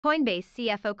Coinbase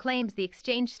CFO claims the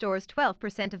exchange stores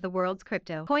 12% of the world's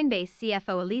crypto. Coinbase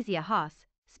CFO Alesia Haas,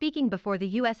 speaking before the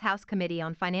U.S. House Committee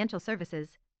on Financial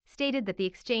Services, stated that the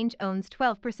exchange owns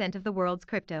 12% of the world's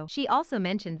crypto. She also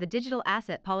mentioned the Digital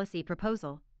Asset Policy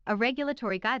Proposal, a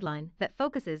regulatory guideline that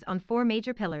focuses on 4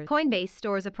 major pillars. Coinbase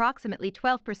stores approximately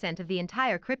 12% of the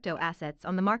entire crypto assets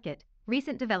on the market,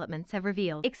 recent developments have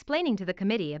revealed. Explaining to the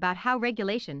committee about how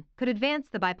regulation could advance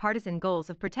the bipartisan goals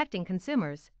of protecting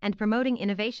consumers and promoting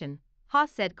innovation,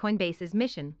 Haas said Coinbase's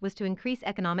mission was to increase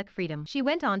economic freedom. She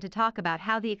went on to talk about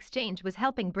how the exchange was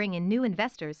helping bring in new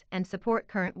investors and support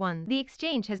current ones. The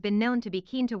exchange has been known to be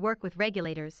keen to work with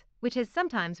regulators, which has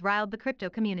sometimes riled the crypto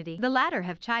community. The latter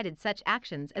have chided such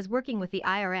actions as working with the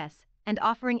IRS and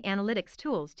offering analytics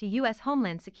tools to U.S.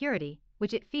 Homeland Security,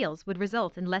 which it feels would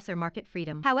result in lesser market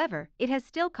freedom. However, it has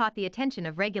still caught the attention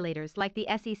of regulators like the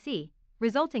SEC,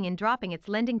 resulting in dropping its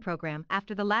lending program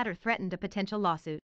after the latter threatened a potential lawsuit.